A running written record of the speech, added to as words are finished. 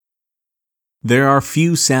There are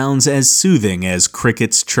few sounds as soothing as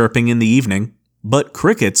crickets chirping in the evening, but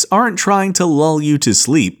crickets aren't trying to lull you to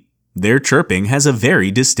sleep. Their chirping has a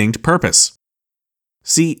very distinct purpose.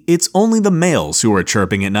 See, it's only the males who are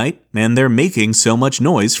chirping at night, and they're making so much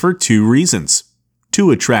noise for two reasons.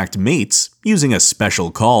 To attract mates, using a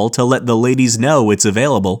special call to let the ladies know it's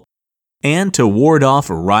available, and to ward off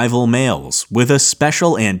rival males with a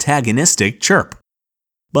special antagonistic chirp.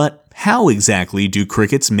 But how exactly do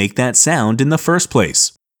crickets make that sound in the first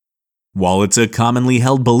place? While it's a commonly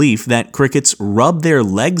held belief that crickets rub their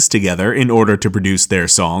legs together in order to produce their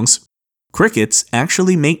songs, crickets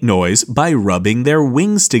actually make noise by rubbing their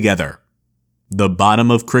wings together. The bottom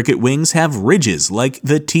of cricket wings have ridges like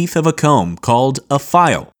the teeth of a comb called a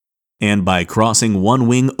file, and by crossing one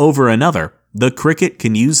wing over another, the cricket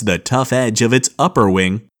can use the tough edge of its upper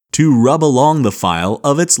wing to rub along the file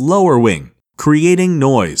of its lower wing, creating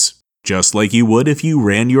noise, just like you would if you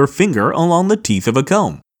ran your finger along the teeth of a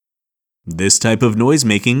comb. This type of noise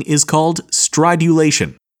making is called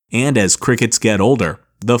stridulation, and as crickets get older,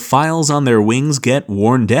 the files on their wings get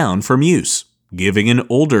worn down from use, giving an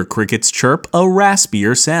older cricket's chirp a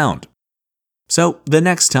raspier sound. So the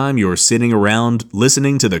next time you're sitting around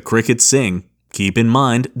listening to the crickets sing, keep in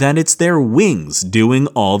mind that it's their wings doing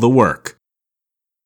all the work.